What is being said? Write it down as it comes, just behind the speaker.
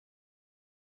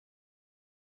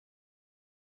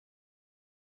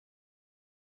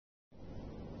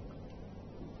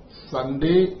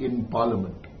Sunday in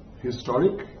Parliament.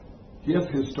 Historic? Yes,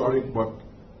 historic, but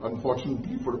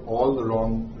unfortunately for all the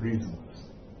wrong reasons.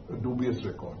 A dubious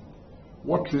record.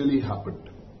 What really happened?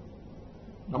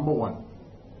 Number one,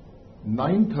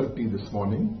 9:30 this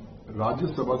morning,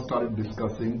 Rajya Sabha started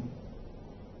discussing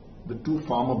the two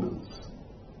farmer bills.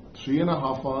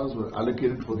 3.5 hours were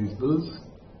allocated for these bills,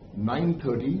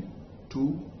 9:30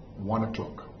 to 1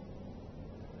 o'clock.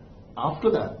 After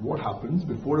that, what happens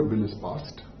before a bill is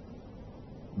passed?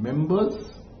 Members,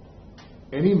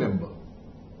 any member,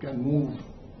 can move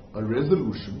a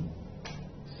resolution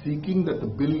seeking that the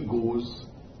bill goes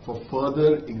for further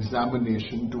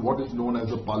examination to what is known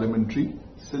as a parliamentary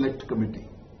select committee.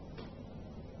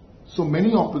 So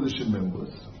many opposition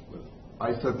members,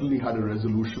 I certainly had a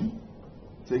resolution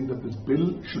saying that this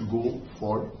bill should go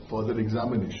for further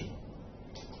examination.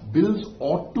 Bills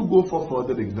ought to go for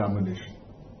further examination.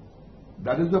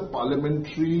 That is the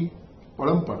parliamentary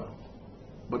parampara.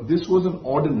 But this was an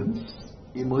ordinance,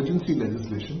 emergency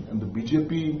legislation, and the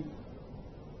BJP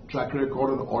track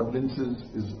record on ordinances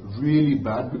is really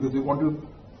bad because they want to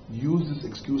use this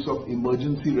excuse of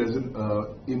emergency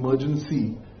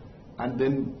and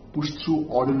then push through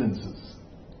ordinances.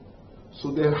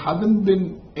 So there hasn't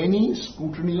been any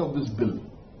scrutiny of this bill.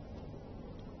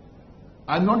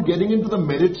 I'm not getting into the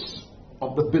merits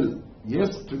of the bill. Yes,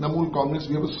 Trinamool Congress,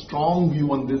 we have a strong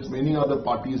view on this. Many other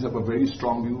parties have a very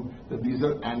strong view that these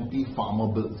are anti-farmer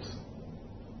bills.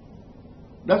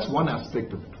 That's one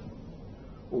aspect of it.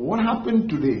 What happened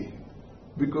today?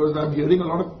 Because I'm hearing a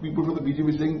lot of people from the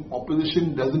BJP saying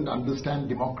opposition doesn't understand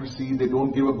democracy. They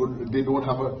don't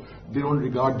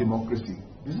regard democracy.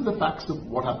 These are the facts of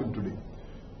what happened today.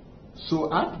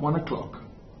 So at 1 o'clock,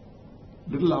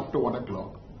 little after 1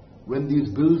 o'clock, when these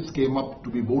bills came up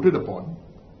to be voted upon,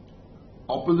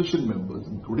 opposition members,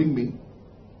 including me,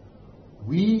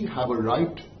 we have a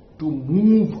right to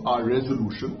move our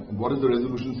resolution. And what does the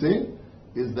resolution say?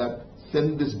 Is that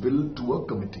send this bill to a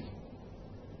committee.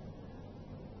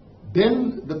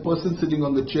 Then the person sitting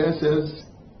on the chair says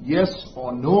yes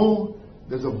or no.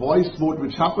 There's a voice vote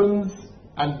which happens,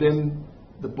 and then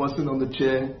the person on the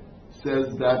chair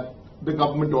says that the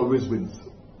government always wins.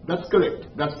 That's correct.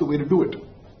 That's the way to do it.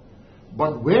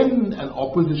 But when an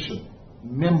opposition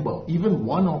member, even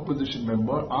one opposition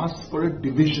member, asks for a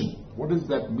division, what does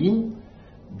that mean?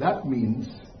 That means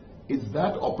it's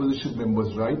that opposition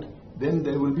member's right. Then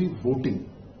there will be voting,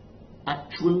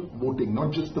 actual voting,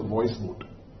 not just the voice vote.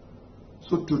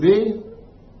 So today,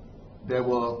 there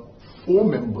were 4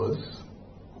 members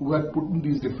who had put in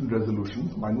these different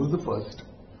resolutions. Mine was the first,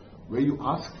 where you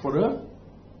ask for a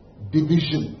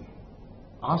division,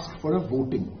 ask for a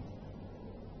voting.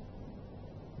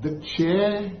 The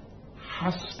chair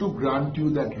has to grant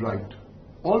you that right.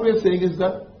 All we are saying is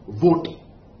that vote.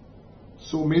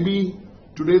 So maybe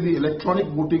today the electronic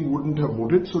voting wouldn't have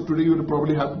voted, so today you would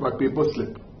probably have by paper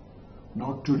slip.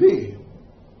 Now today,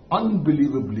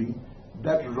 unbelievably,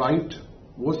 that right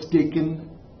was taken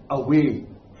away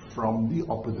from the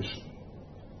opposition.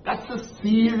 That's a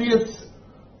serious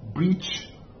breach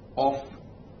of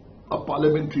a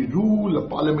parliamentary rule, a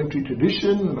parliamentary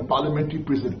tradition, and a parliamentary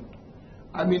precedent.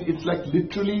 I mean, it's like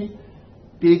literally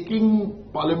taking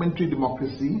parliamentary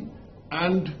democracy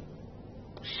and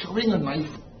shoving a knife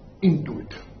into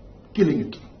it, killing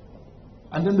it.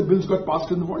 And then the bills got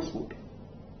passed in the voice vote.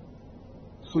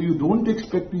 So you don't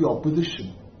expect the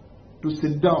opposition to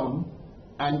sit down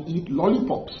and eat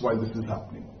lollipops while this is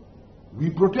happening. We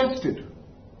protested.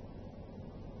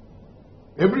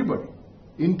 Everybody.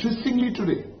 Interestingly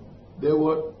today, there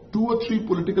were 2 or 3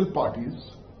 political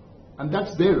parties, and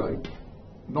that's their right.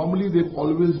 Normally they've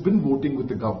always been voting with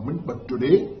the government, but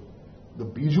today, the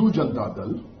Biju Janata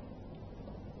Dal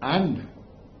and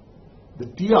the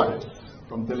TRS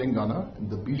from Telangana and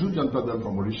the Biju Janata Dal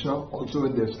from Odisha, also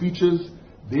in their speeches,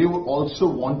 they also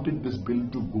wanted this bill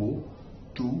to go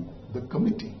to the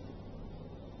committee.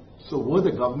 So were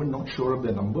the government not sure of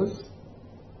their numbers?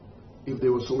 If they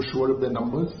were so sure of their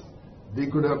numbers, they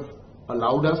could have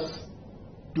allowed us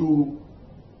to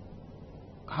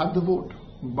have the vote.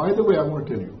 By the way, I want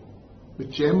to tell you, the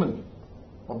chairman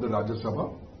of the Rajya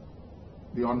Sabha,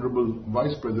 the Honorable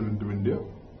Vice President of India,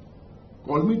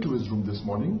 called me to his room this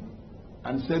morning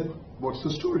and said, what's the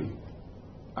story?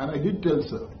 And I did tell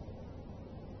sir,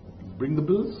 bring the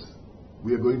bills,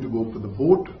 we are going to go for the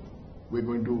vote, we're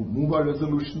going to move our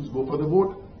resolutions, go for the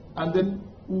vote, and then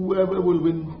whoever will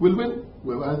win,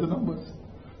 whoever has the numbers.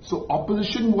 So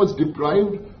opposition was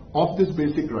deprived of this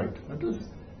basic right. That is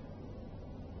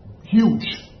huge.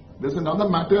 There's another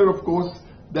matter, of course,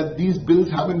 that these bills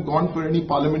haven't gone for any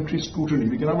parliamentary scrutiny.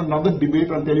 We can have another debate.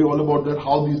 I'll tell you all about that,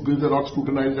 how these bills are not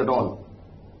scrutinized at all.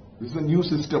 This is a new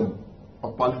system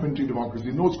of parliamentary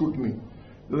democracy, no scrutiny.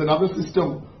 There's another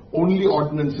system, only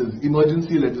ordinances,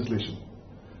 emergency legislation.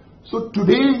 So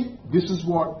today, this is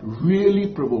what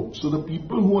really provoked. So the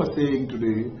people who are saying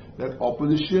today that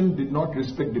opposition did not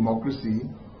respect democracy,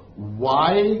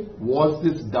 why was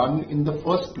this done in the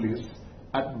first place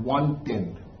at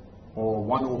 110 or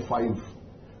 105?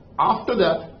 After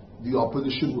that, the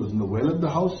opposition was nowhere in the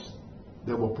house.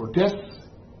 There were protests.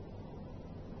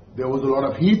 There was a lot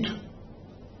of heat.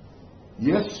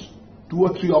 Yes, 2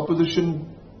 or 3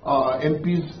 opposition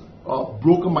MPs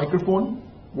broke a microphone.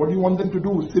 What do you want them to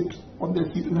do? Sit on their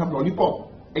seat and have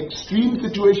lollipop? Extreme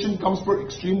situation comes for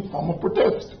extreme form of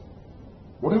protest.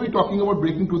 What are we talking about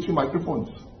breaking 2 or 3 microphones?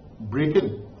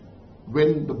 Breaking.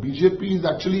 When the BJP is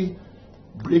actually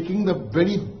breaking the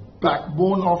very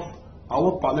backbone of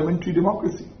our parliamentary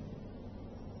democracy.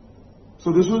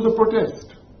 So this was a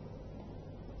protest.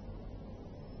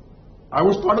 I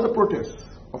was part of the protest.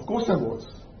 Of course I was.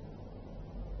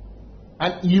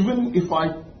 And even if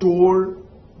I tore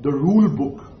the rule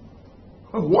book,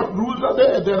 what rules are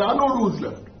there? There are no rules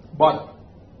left. But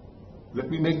let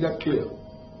me make that clear.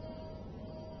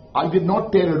 I did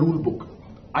not tear a rule book.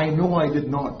 I know I did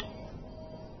not.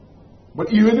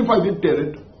 But even if I did tear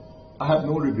it, I have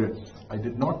no regrets. I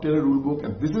did not tear a rule book,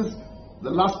 and this is the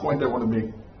last point I want to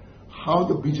make. How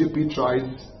the BJP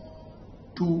tries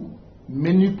to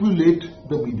manipulate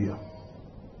the media.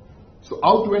 So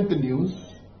out went the news,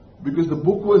 because the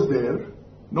book was there,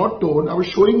 not torn. I was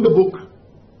showing the book.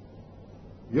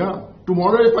 Yeah,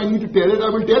 tomorrow if I need to tear it, I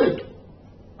will tear it.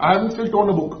 I haven't still torn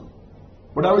a book.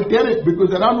 But I will tear it because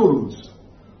there are no rules.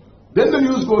 Then the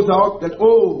news goes out that,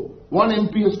 oh, 1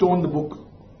 MP has torn the book.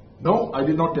 No, I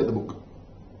did not tear the book.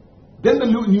 Then the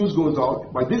news goes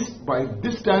out. By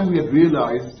this time we had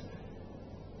realized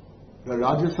the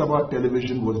Rajya Sabha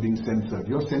television was being censored.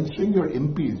 You're censoring your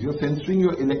MPs. You're censoring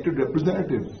your elected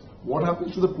representatives. What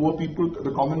happens to the poor people,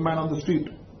 the common man on the street?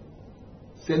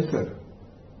 Censored.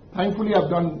 Thankfully, I've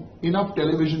done enough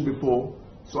television before,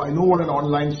 so I know what an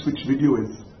online switch video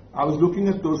is. I was looking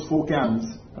at those 4 cams,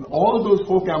 and all those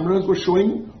 4 cameras were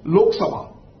showing Lok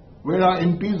Sabha, where our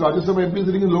MPs, Rajya Sabha MPs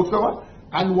sitting in Lok Sabha,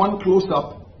 and one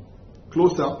close-up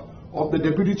of the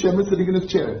deputy chairman sitting in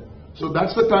his chair. So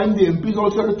that's the time the MPs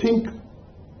also have to think.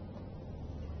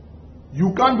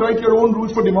 You can't write your own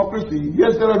rules for democracy.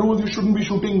 Yes, there are rules. You shouldn't be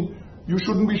shooting. You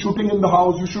shouldn't be shooting in the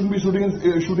house. You shouldn't be shooting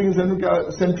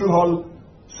in Central Hall.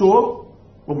 So,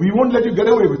 we won't let you get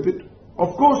away with it.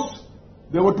 Of course,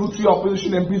 there were 2-3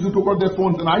 opposition MPs who took out their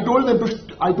phones, and I told them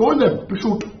to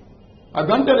shoot. I've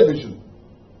done television.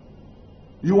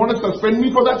 You want to suspend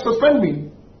me for that? Suspend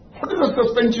me. What is a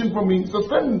suspension for me?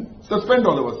 Suspend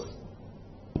all of us.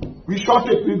 We shot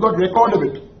it. We've got record of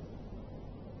it.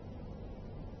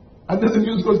 And then the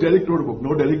news goes, Derek tore a book.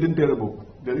 No, Derek didn't tear a book.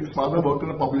 Derek's father worked in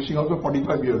a publishing house for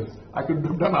 45 years. I could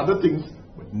have done other things,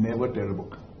 but never tear a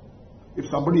book. If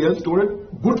somebody else tore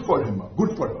it, good for him,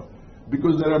 good for her.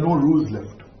 Because there are no rules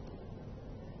left.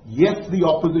 Yes, the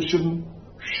opposition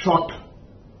shot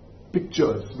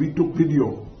pictures. We took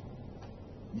video.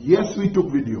 Yes, we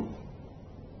took video.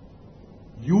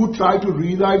 You try to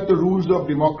rewrite the rules of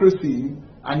democracy,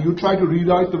 and you try to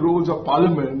rewrite the rules of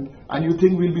parliament, and you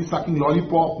think we'll be sucking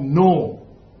lollipop. No.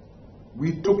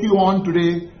 We took you on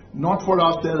today, not for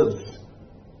ourselves.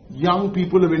 Young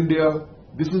people of India,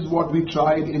 this is what we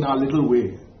tried in our little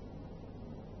way.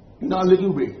 In our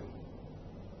little way.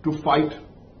 To fight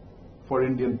for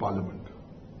Indian Parliament.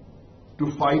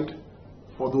 To fight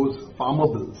for those farmer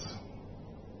bills.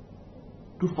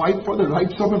 To fight for the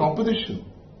rights of an opposition.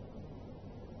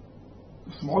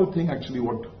 A small thing actually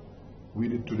what we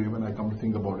did today when I come to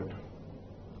think about it.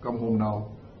 Come home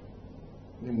now.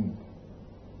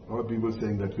 A lot of people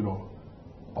saying that,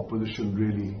 opposition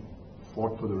really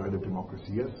fought for the right of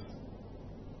democracy. Yes.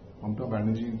 Mamata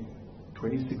Banerjee,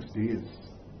 26 days,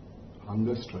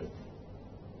 hunger strike,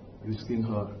 risking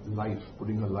her life,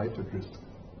 putting her life at risk.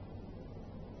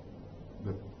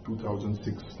 The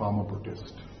 2006 farmer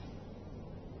protest.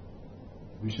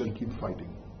 We shall keep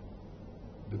fighting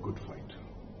the good fight.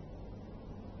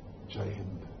 Jai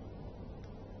Hind.